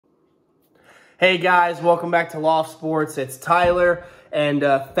Hey guys, welcome back to Loft Sports. It's Tyler, and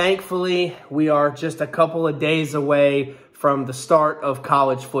thankfully we are just a couple of days away from the start of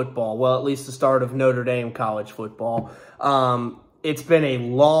college football. Well, at least the start of Notre Dame college football. It's been a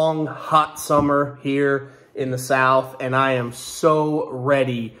long, hot summer here in the South, and I am so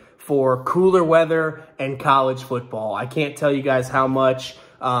ready for cooler weather and college football. I can't tell you guys how much,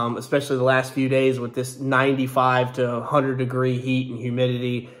 especially the last few days with this 95 to 100 degree heat and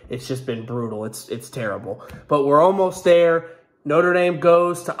humidity. It's just been brutal. It's terrible. But we're almost there. Notre Dame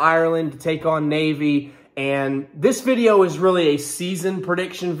goes to Ireland to take on Navy. And this video is really a season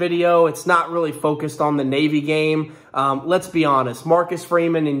prediction video. It's not really focused on the Navy game. Let's be honest. Marcus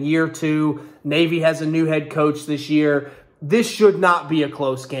Freeman in year 2. Navy has a new head coach this year. This should not be a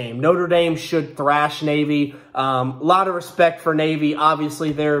close game. Notre Dame should thrash Navy. A lot of respect for Navy.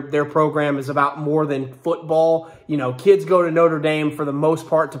 Obviously, their program is about more than football. You know, kids go to Notre Dame for the most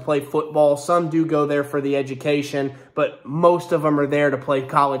part to play football. Some do go there for the education, but most of them are there to play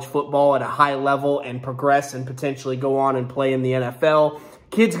college football at a high level and progress and potentially go on and play in the NFL.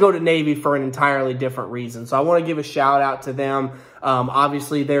 Kids go to Navy for an entirely different reason. So I want to give a shout out to them.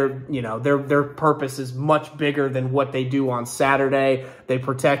 Obviously, their purpose is much bigger than what they do on Saturday. They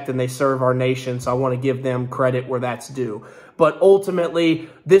protect and they serve our nation, so I want to give them credit where that's due. But ultimately,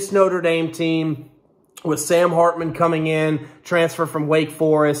 this Notre Dame team, with Sam Hartman coming in, transfer from Wake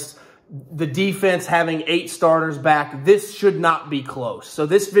Forest, the defense having 8 starters back, this should not be close. So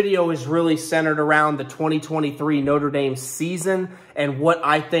this video is really centered around the 2023 Notre Dame season and what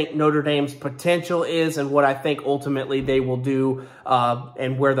I think Notre Dame's potential is and what I think ultimately they will do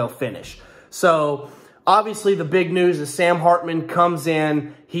and where they'll finish. So obviously the big news is Sam Hartman comes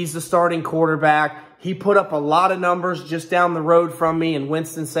in. He's the starting quarterback. He put up a lot of numbers just down the road from me in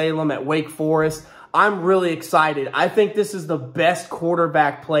Winston-Salem at Wake Forest. I'm really excited. I think this is the best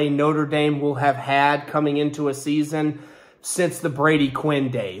quarterback play Notre Dame will have had coming into a season since the Brady Quinn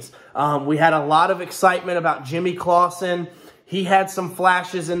days. We had a lot of excitement about Jimmy Clausen. He had some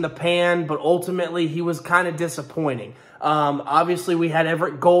flashes in the pan, but ultimately he was kind of disappointing. Obviously, we had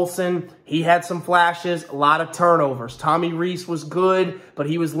Everett Golson. He had some flashes, a lot of turnovers. Tommy Rees was good, but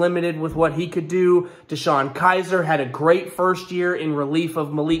he was limited with what he could do. Deshaun Kaiser had a great first year in relief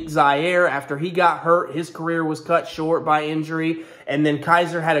of Malik Zaire. After he got hurt, his career was cut short by injury. And then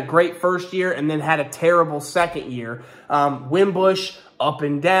Kaiser had a great first year and then had a terrible second year. Wimbush, up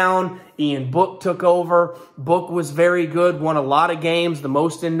and down. Ian Book took over. Book was very good, won a lot of games, the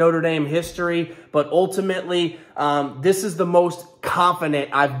most in Notre Dame history. But ultimately, this is the most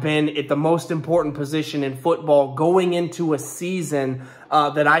confident I've been at the most important position in football going into a season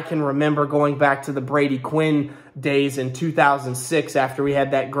that I can remember, going back to the Brady Quinn days in 2006 after we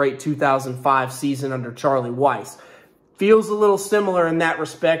had that great 2005 season under Charlie Weiss. Feels a little similar in that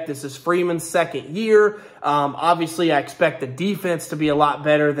respect. This is Freeman's second year. Obviously, I expect the defense to be a lot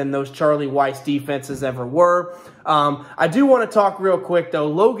better than those Charlie Weiss defenses ever were. I do want to talk real quick, though.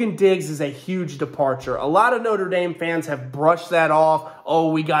 Logan Diggs is a huge departure. A lot of Notre Dame fans have brushed that off.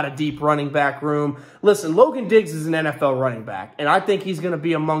 Oh, we got a deep running back room. Listen, Logan Diggs is an NFL running back, and I think he's going to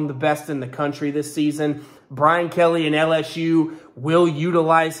be among the best in the country this season. Brian Kelly and LSU will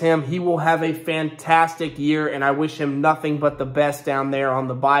utilize him. He will have a fantastic year, and I wish him nothing but the best down there on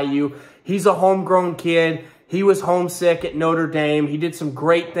the Bayou. He's a homegrown kid. He was homesick at Notre Dame. He did some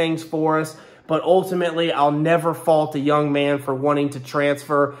great things for us. But ultimately, I'll never fault a young man for wanting to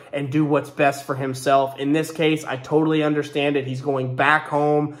transfer and do what's best for himself. In this case, I totally understand it. He's going back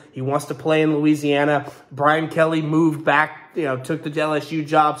home. He wants to play in Louisiana. Brian Kelly moved back, took the LSU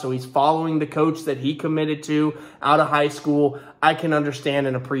job, so he's following the coach that he committed to out of high school. I can understand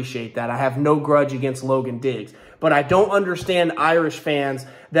and appreciate that. I have no grudge against Logan Diggs. But I don't understand Irish fans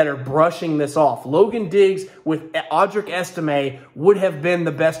that are brushing this off. Logan Diggs with Audric Estime would have been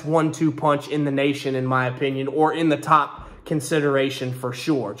the best 1-2 punch in the nation, in my opinion, or in the top consideration for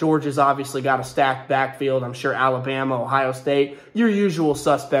sure. Georgia's obviously got a stacked backfield. I'm sure Alabama, Ohio State, your usual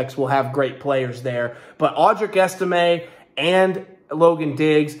suspects will have great players there. But Audric Estime and Logan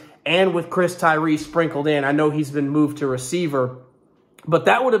Diggs, and with Chris Tyree sprinkled in, I know he's been moved to receiver, but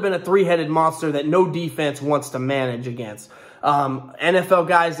that would have been a three-headed monster that no defense wants to manage against. NFL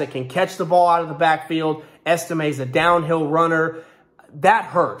guys that can catch the ball out of the backfield. Estime's a downhill runner. That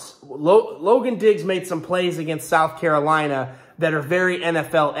hurts. Logan Diggs made some plays against South Carolina that are very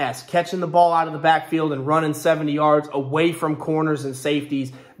NFL-esque, catching the ball out of the backfield and running 70 yards away from corners and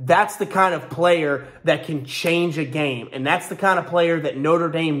safeties. That's the kind of player that can change a game, and that's the kind of player that Notre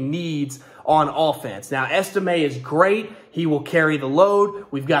Dame needs on offense. Now, Estime is great. He will carry the load.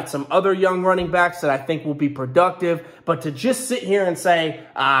 We've got some other young running backs that I think will be productive. But to just sit here and say,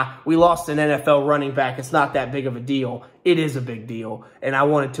 we lost an NFL running back, it's not that big of a deal. It is a big deal, and I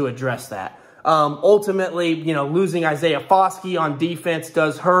wanted to address that. Ultimately, losing Isaiah Foskey on defense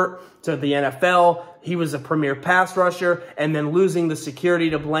does hurt to the NFL. He was a premier pass rusher, and then losing the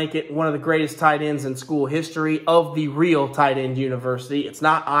security to blanket one of the greatest tight ends in school history of the real tight end university. It's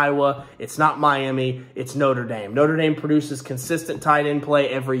not Iowa. It's not Miami. It's Notre Dame. Notre Dame produces consistent tight end play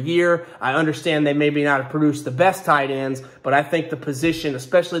every year. I understand they maybe not have produced the best tight ends, but I think the position,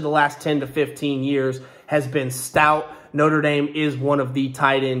 especially the last 10 to 15 years, has been stout. Notre Dame is one of the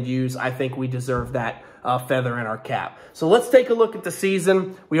tight end U's. I think we deserve that feather in our cap. So let's take a look at the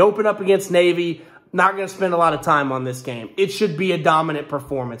season. We open up against Navy. Not going to spend a lot of time on this game. It should be a dominant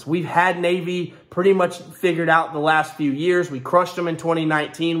performance. We've had Navy pretty much figured out the last few years. We crushed them in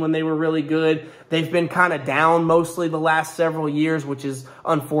 2019 when they were really good. They've been kind of down mostly the last several years, which is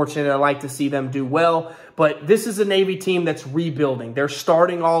unfortunate. I like to see them do well. But this is a Navy team that's rebuilding. They're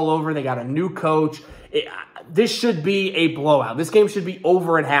starting all over. They got a new coach. This should be a blowout. This game should be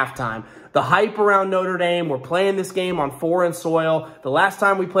over at halftime. The hype around Notre Dame, we're playing this game on foreign soil. The last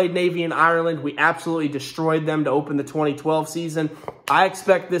time we played Navy in Ireland, we absolutely destroyed them to open the 2012 season. I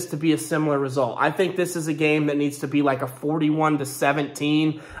expect this to be a similar result. I think this is a game that needs to be like a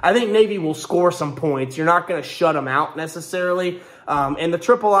 41-17. I think Navy will score some points. You're not going to shut them out necessarily. And the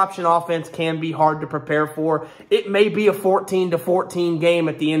triple option offense can be hard to prepare for. It may be a 14-14 game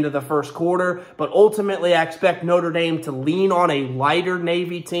at the end of the first quarter, but ultimately I expect Notre Dame to lean on a lighter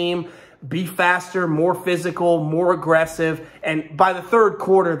Navy team, be faster, more physical, more aggressive, and by the third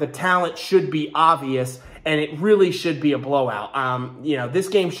quarter, the talent should be obvious, and it really should be a blowout. This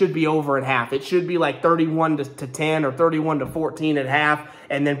game should be over at half. It should be like 31-10 or 31-14 at half,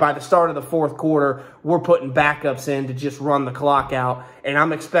 and then by the start of the fourth quarter, we're putting backups in to just run the clock out, and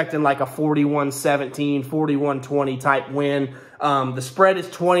I'm expecting like a 41-17, 41-20 type win. The spread is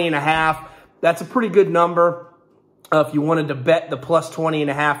 20.5. That's a pretty good number. If you wanted to bet the plus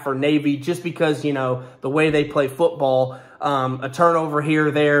 20.5 for Navy, just because, the way they play football, a turnover here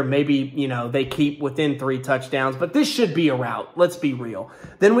or there, maybe, they keep within 3 touchdowns. But this should be a rout. Let's be real.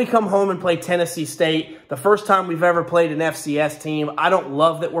 Then we come home and play Tennessee State. The first time we've ever played an FCS team. I don't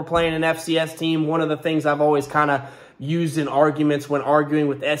love that we're playing an FCS team. One of the things I've always kind of used in arguments when arguing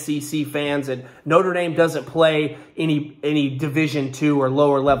with SEC fans, and Notre Dame doesn't play any Division II or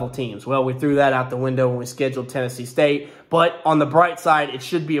lower level teams. Well, we threw that out the window when we scheduled Tennessee State. But on the bright side, it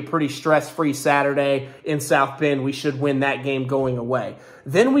should be a pretty stress-free Saturday in South Bend. We should win that game going away.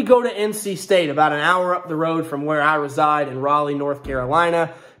 Then we go to NC State, about an hour up the road from where I reside in Raleigh, North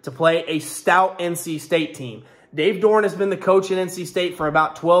Carolina, to play a stout NC State team. Dave Dorn has been the coach at NC State for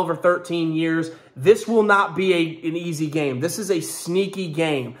about 12 or 13 years. This will not be an easy game. This is a sneaky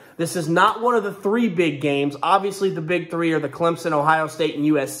game. This is not one of the 3 big games. Obviously, the big 3 are the Clemson, Ohio State, and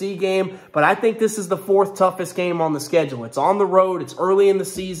USC game, but I think this is the 4th toughest game on the schedule. It's on the road. It's early in the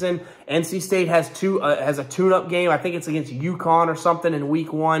season. NC State has a tune-up game. I think it's against UConn or something in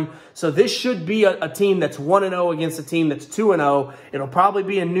week 1. So this should be a team that's 1-0 against a team that's 2-0. It'll probably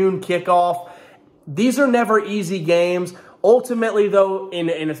be a noon kickoff. These are never easy games. Ultimately, though,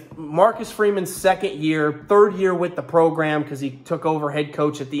 in Marcus Freeman's third year with the program, because he took over head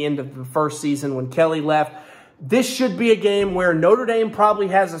coach at the end of the first season when Kelly left, this should be a game where Notre Dame probably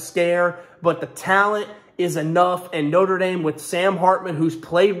has a scare, but the talent is enough, and Notre Dame with Sam Hartman, who's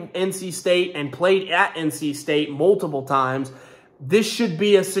played NC State and played at NC State multiple times, this should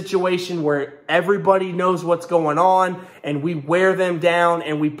be a situation where everybody knows what's going on, and we wear them down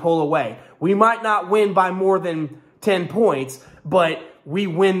and we pull away. We might not win by more than 10 points, but we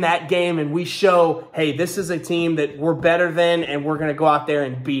win that game and we show, hey, this is a team that we're better than, and we're going to go out there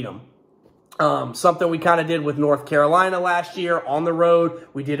and beat them. Something we kind of did with North Carolina last year on the road.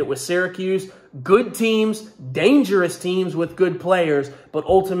 We did it with Syracuse. Good teams, dangerous teams with good players, but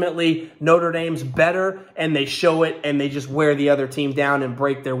ultimately Notre Dame's better, and they show it, and they just wear the other team down and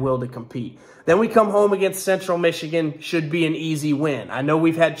break their will to compete. Then we come home against Central Michigan. Should be an easy win. I know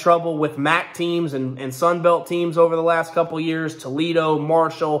we've had trouble with MAC teams and Sun Belt teams over the last couple years, Toledo,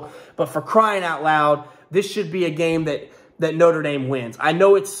 Marshall, but for crying out loud, this should be a game that Notre Dame wins. I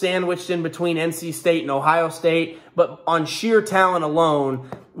know it's sandwiched in between NC State and Ohio State, but on sheer talent alone,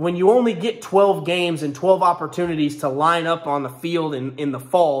 when you only get 12 games and 12 opportunities to line up on the field in the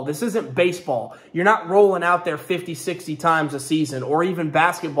fall, this isn't baseball. You're not rolling out there 50, 60 times a season, or even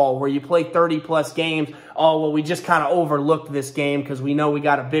basketball where you play 30-plus games. Oh, well, we just kind of overlooked this game because we know we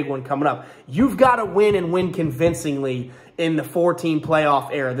got a big one coming up. You've got to win and win convincingly in the 4-team playoff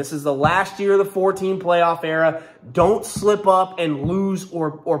era. This is the last year of the 4-team playoff era. Don't slip up and lose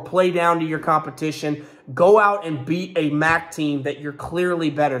or play down to your competition. Go out and beat a MAC team that you're clearly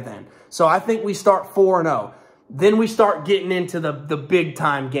better than. So I think we start 4-0. Then we start getting into the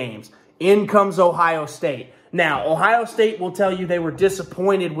big-time games. In comes Ohio State. Now, Ohio State will tell you they were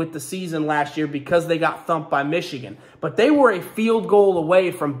disappointed with the season last year because they got thumped by Michigan. But they were a field goal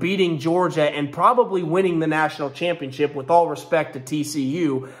away from beating Georgia and probably winning the national championship. With all respect to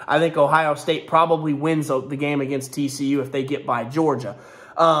TCU, I think Ohio State probably wins the game against TCU if they get by Georgia.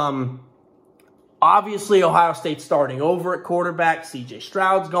 Obviously, Ohio State's starting over at quarterback. C.J.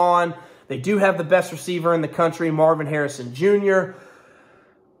 Stroud's gone. They do have the best receiver in the country, Marvin Harrison Jr.,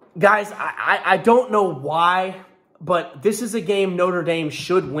 Guys, I don't know why, but this is a game Notre Dame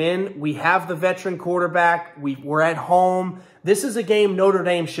should win. We have the veteran quarterback. We're at home. This is a game Notre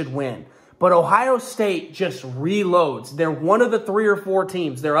Dame should win. But Ohio State just reloads. They're one of the 3 or 4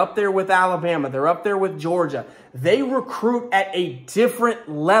 teams. They're up there with Alabama. They're up there with Georgia. They recruit at a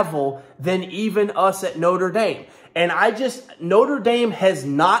different level than even us at Notre Dame. And Notre Dame has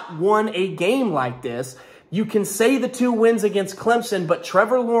not won a game like this. You can say the 2 wins against Clemson, but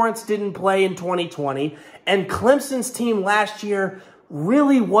Trevor Lawrence didn't play in 2020, and Clemson's team last year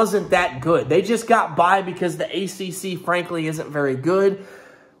really wasn't that good. They just got by because the ACC, frankly, isn't very good.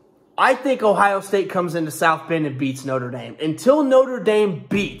 I think Ohio State comes into South Bend and beats Notre Dame. Until Notre Dame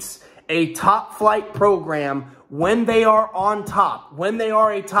beats a top-flight program when they are on top, when they are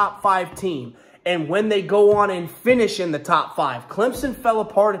a top 5 team, and when they go on and finish in the top 5. Clemson fell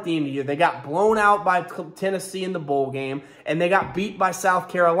apart at the end of the year. They got blown out by Tennessee in the bowl game, and they got beat by South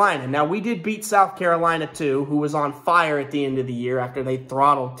Carolina. Now, we did beat South Carolina, too, who was on fire at the end of the year after they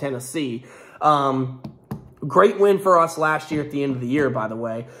throttled Tennessee. Great win for us last year at the end of the year, by the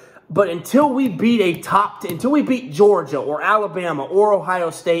way. But until we beat until we beat Georgia or Alabama or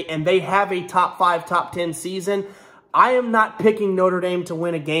Ohio State, and they have a top 5, top 10 season, I am not picking Notre Dame to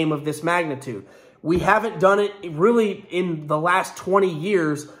win a game of this magnitude. We haven't done it really in the last 20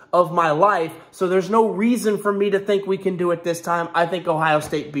 years of my life, so there's no reason for me to think we can do it this time. I think Ohio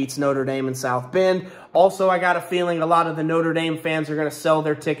State beats Notre Dame in South Bend. Also, I got a feeling a lot of the Notre Dame fans are going to sell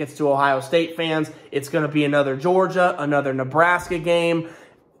their tickets to Ohio State fans. It's going to be another Georgia, another Nebraska game,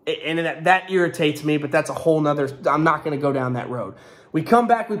 and that irritates me, but that's a whole nother, I'm not going to go down that road. We come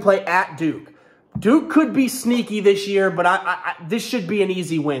back, we play at Duke. Duke could be sneaky this year, but this should be an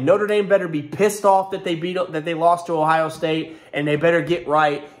easy win. Notre Dame better be pissed off that they lost to Ohio State, and they better get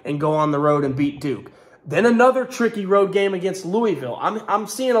right and go on the road and beat Duke. Then another tricky road game against Louisville. I'm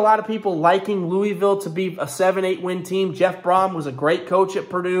seeing a lot of people liking Louisville to be a 7-8 win team. Jeff Brom was a great coach at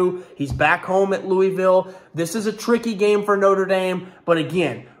Purdue. He's back home at Louisville. This is a tricky game for Notre Dame, but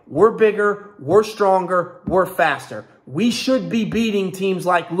again, we're bigger, we're stronger, we're faster. We should be beating teams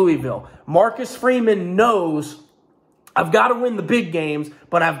like Louisville. Marcus Freeman knows I've got to win the big games,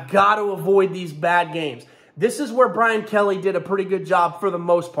 but I've got to avoid these bad games. This is where Brian Kelly did a pretty good job for the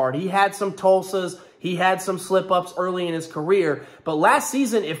most part. He had some Tulsas. He had some slip-ups early in his career. But last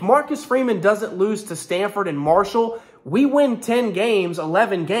season, if Marcus Freeman doesn't lose to Stanford and Marshall, we win 10 games,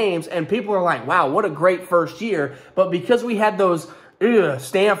 11 games, and people are like, wow, what a great first year. But because we had those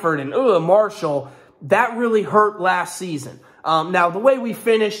Stanford and Marshall, that really hurt last season. Now, the way we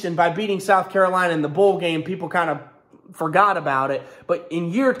finished and by beating South Carolina in the bowl game, people kind of forgot about it. But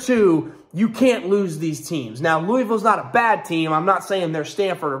in year 2, you can't lose these teams. Now, Louisville's not a bad team. I'm not saying they're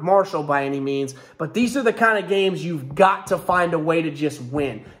Stanford or Marshall by any means. But these are the kind of games you've got to find a way to just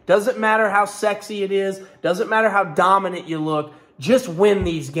win. Doesn't matter how sexy it is. Doesn't matter how dominant you look. Just win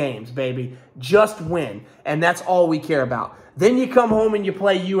these games, baby. Just win. And that's all we care about. Then you come home and you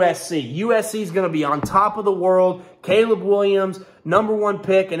play USC. USC is going to be on top of the world. Caleb Williams, #1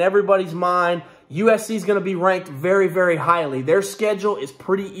 pick in everybody's mind. USC is going to be ranked very, very highly. Their schedule is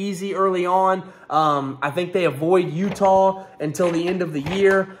pretty easy early on. I think they avoid Utah until the end of the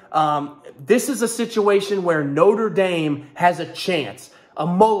year. This is a situation where Notre Dame has a chance, a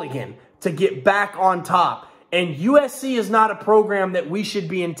mulligan, to get back on top. And USC is not a program that we should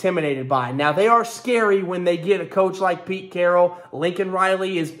be intimidated by. Now, they are scary when they get a coach like Pete Carroll. Lincoln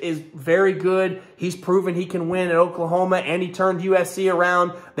Riley is very good. He's proven he can win at Oklahoma, and he turned USC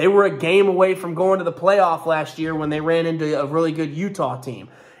around. They were a game away from going to the playoff last year when they ran into a really good Utah team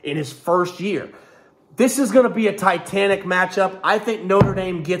in his first year. This is going to be a titanic matchup. I think Notre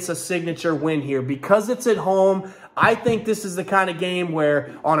Dame gets a signature win here. Because it's at home, I think this is the kind of game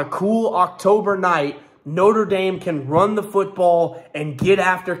where on a cool October night, Notre Dame can run the football and get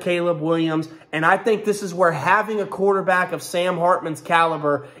after Caleb Williams. And I think this is where having a quarterback of Sam Hartman's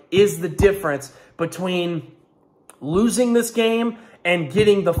caliber is the difference between losing this game and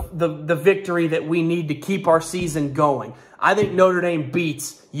getting the victory that we need to keep our season going. I think Notre Dame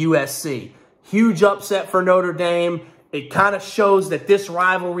beats USC. Huge upset for Notre Dame. It kind of shows that this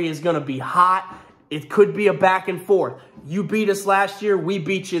rivalry is going to be hot. It could be a back and forth. You beat us last year, we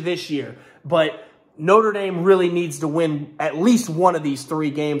beat you this year. But Notre Dame really needs to win at least one of these 3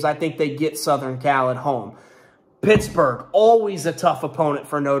 games. I think they get Southern Cal at home. Pittsburgh, always a tough opponent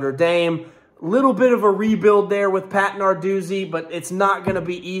for Notre Dame. Little bit of a rebuild there with Pat Narduzzi, but it's not going to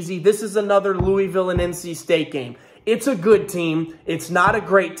be easy. This is another Louisville and NC State game. It's a good team. It's not a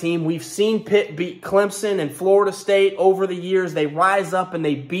great team. We've seen Pitt beat Clemson and Florida State over the years. They rise up and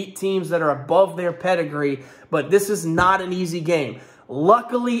they beat teams that are above their pedigree, but this is not an easy game.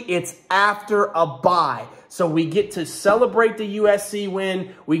 Luckily, it's after a bye, so we get to celebrate the USC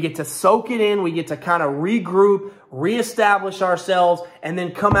win. We get to soak it in. We get to kind of regroup, reestablish ourselves, and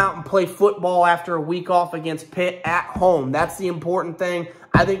then come out and play football after a week off against Pitt at home. That's the important thing.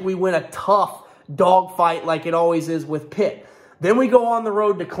 I think we win a tough dogfight like it always is with Pitt. Then we go on the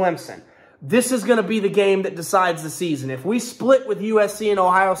road to Clemson. This is going to be the game that decides the season. If we split with USC and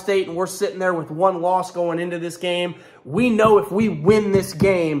Ohio State and we're sitting there with 1 loss going into this game, we know if we win this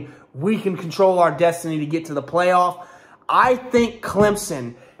game, we can control our destiny to get to the playoff. I think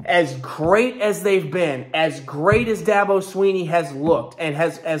Clemson, as great as they've been, as great as Dabo Swinney has looked, and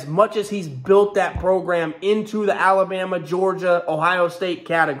has as much as he's built that program into the Alabama, Georgia, Ohio State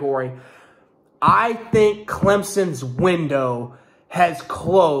category, I think Clemson's window has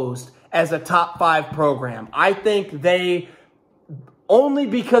closed as a top 5 program. I think they, only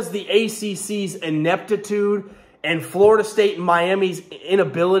because the ACC's ineptitude and Florida State and Miami's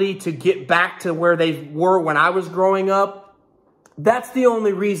inability to get back to where they were when I was growing up, that's the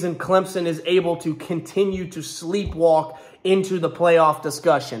only reason Clemson is able to continue to sleepwalk into the playoff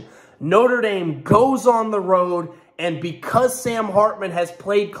discussion. Notre Dame goes on the road, and because Sam Hartman has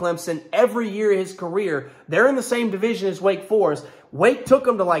played Clemson every year of his career, they're in the same division as Wake Forest. Wake took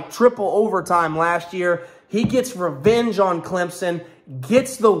them to like triple overtime last year. He gets revenge on Clemson,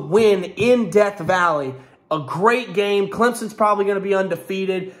 gets the win in Death Valley. A great game. Clemson's probably going to be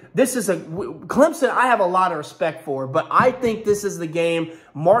undefeated. Clemson I have a lot of respect for, but I think this is the game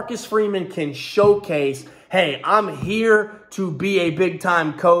Marcus Freeman can showcase, hey, I'm here to be a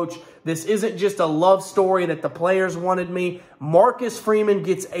big-time coach. This isn't just a love story that the players wanted me. Marcus Freeman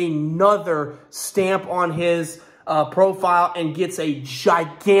gets another stamp on his profile and gets a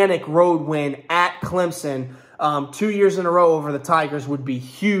gigantic road win at Clemson. 2 years in a row over the Tigers would be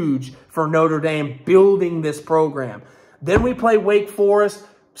huge for Notre Dame building this program. Then we play Wake Forest.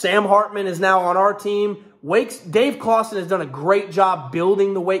 Sam Hartman is now on our team. Dave Clawson has done a great job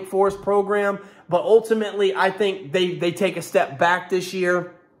building the Wake Forest program, but ultimately I think they take a step back this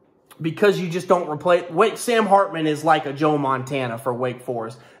year because you just don't replace. Sam Hartman is like a Joe Montana for Wake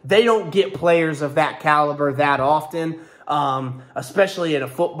Forest. They don't get players of that caliber that often, especially at a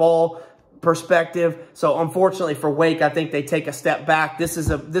football perspective. So unfortunately for Wake, I think they take a step back. This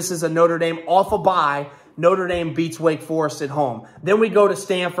is a Notre Dame off a bye. Notre Dame beats Wake Forest at home. Then we go to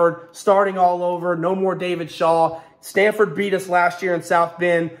Stanford, starting all over. No more David Shaw. Stanford beat us last year in South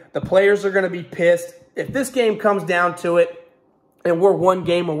Bend. The players are going to be pissed. If this game comes down to it, and we're 1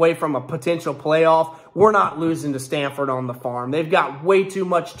 game away from a potential playoff, we're not losing to Stanford on the farm. They've got way too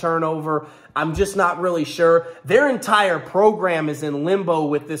much turnover. I'm just not really sure. Their entire program is in limbo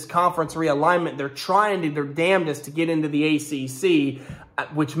with this conference realignment. They're trying their damnedest to get into the ACC,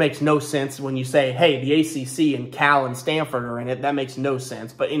 which makes no sense when you say, hey, the ACC and Cal and Stanford are in it. That makes no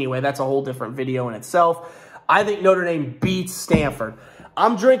sense. But anyway, that's a whole different video in itself. I think Notre Dame beats Stanford.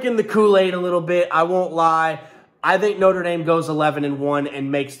 I'm drinking the Kool-Aid a little bit. I won't lie. I think Notre Dame goes 11-1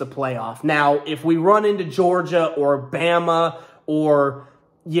 and makes the playoff. Now, if we run into Georgia or Bama or,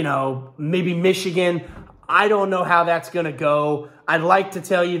 maybe Michigan, I don't know how that's going to go. I'd like to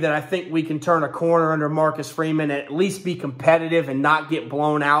tell you that I think we can turn a corner under Marcus Freeman and at least be competitive and not get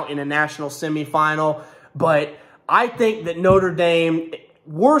blown out in a national semifinal. But I think that Notre Dame,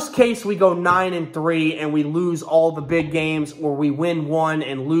 worst case, we go 9-3 and we lose all the big games, or we win 1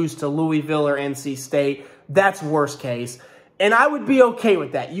 and lose to Louisville or NC State. That's worst case. And I would be okay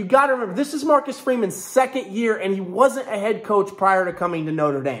with that. You got to remember, this is Marcus Freeman's 2nd year, and he wasn't a head coach prior to coming to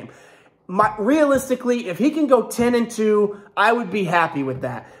Notre Dame. Realistically, if he can go 10-2, I would be happy with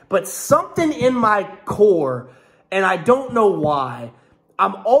that. But something in my core, and I don't know why,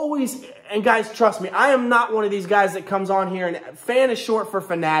 I'm always, and guys, trust me, I am not one of these guys that comes on here, and fan is short for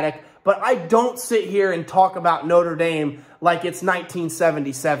fanatic, but I don't sit here and talk about Notre Dame like it's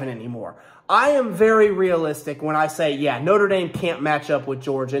 1977 anymore. I am very realistic when I say, yeah, Notre Dame can't match up with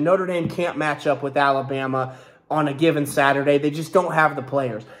Georgia. Notre Dame can't match up with Alabama. on a given Saturday. They just don't have the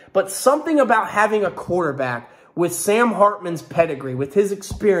players. But something about having a quarterback with Sam Hartman's pedigree, with his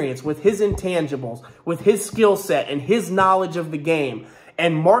experience, with his intangibles, with his skill set and his knowledge of the game,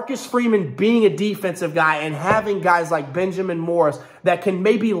 and Marcus Freeman being a defensive guy and having guys like Benjamin Morris that can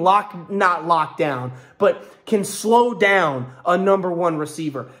maybe not lock down, but can slow down a number one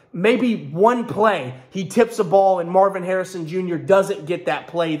receiver. Maybe one play, he tips a ball and Marvin Harrison Jr. doesn't get that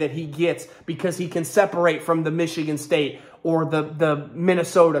play that he gets because he can separate from the Michigan State or the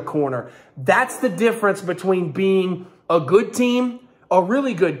Minnesota corner. That's the difference between being a good team, a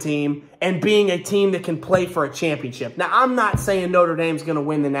really good team, and being a team that can play for a championship. Now, I'm not saying Notre Dame's going to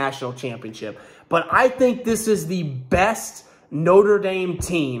win the national championship, but I think this is the best Notre Dame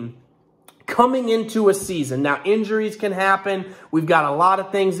team coming into a season. Now, injuries can happen. We've got a lot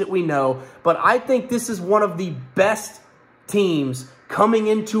of things that we know, but I think this is one of the best teams coming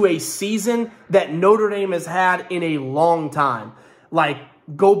into a season that Notre Dame has had in a long time. Like,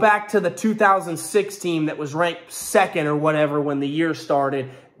 go back to the 2006 team that was ranked second or whatever when the year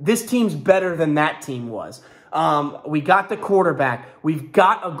started. This team's better than that team was. We got the quarterback. We've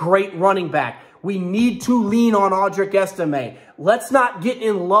got a great running back. We need to lean on Audric Estime. Let's not get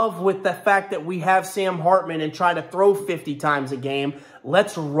in love with the fact that we have Sam Hartman and try to throw 50 times a game.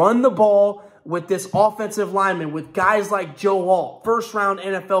 Let's run the ball with this offensive lineman, with guys like Joe Alt, first-round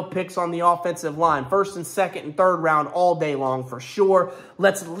NFL picks on the offensive line, first and second and third round all day long for sure.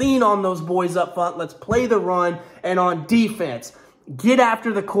 Let's lean on those boys up front. Let's play the run. And on defense, get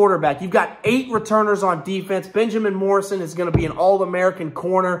after the quarterback. You've got 8 returners on defense. Benjamin Morrison is going to be an All-American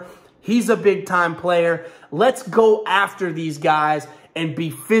corner. He's a big-time player. Let's go after these guys and be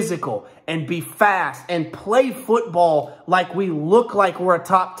physical and be fast and play football like we look like we're a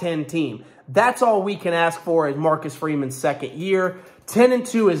top 10 team. That's all we can ask for in Marcus Freeman's second year.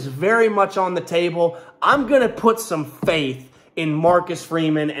 10-2 is very much on the table. I'm going to put some faith in Marcus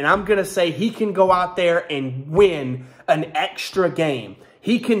Freeman, and I'm going to say he can go out there and win an extra game.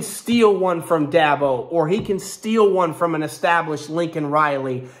 He can steal one from Dabo, or he can steal one from an established Lincoln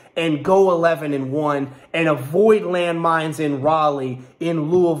Riley and go 11-1 and avoid landmines in Raleigh, in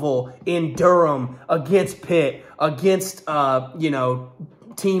Louisville, in Durham, against Pitt, against,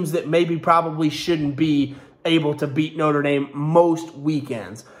 teams that maybe probably shouldn't be able to beat Notre Dame most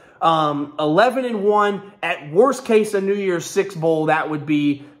weekends. 11-1, at worst case, a New Year's Six Bowl, that would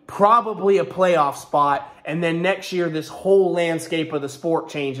be probably a playoff spot. And then next year, this whole landscape of the sport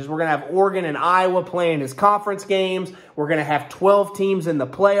changes. We're going to have Oregon and Iowa playing as conference games. We're going to have 12 teams in the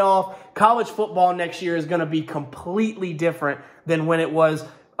playoff. College football next year is going to be completely different than when it was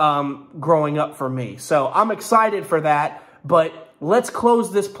growing up for me. So I'm excited for that, but let's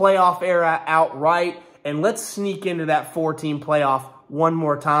close this playoff era out right, and let's sneak into that 4-team playoff one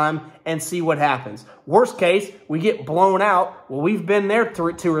more time and see what happens. Worst case, we get blown out. Well, we've been there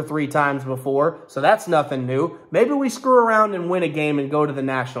 2 or 3 times before, so that's nothing new. Maybe we screw around and win a game and go to the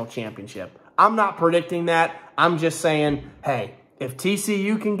national championship. I'm not predicting that. I'm just saying, hey, if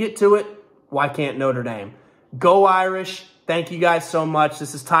TCU can get to it, why can't Notre Dame? Go Irish. Thank you guys so much.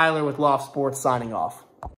 This is Tyler with Loft Sports signing off.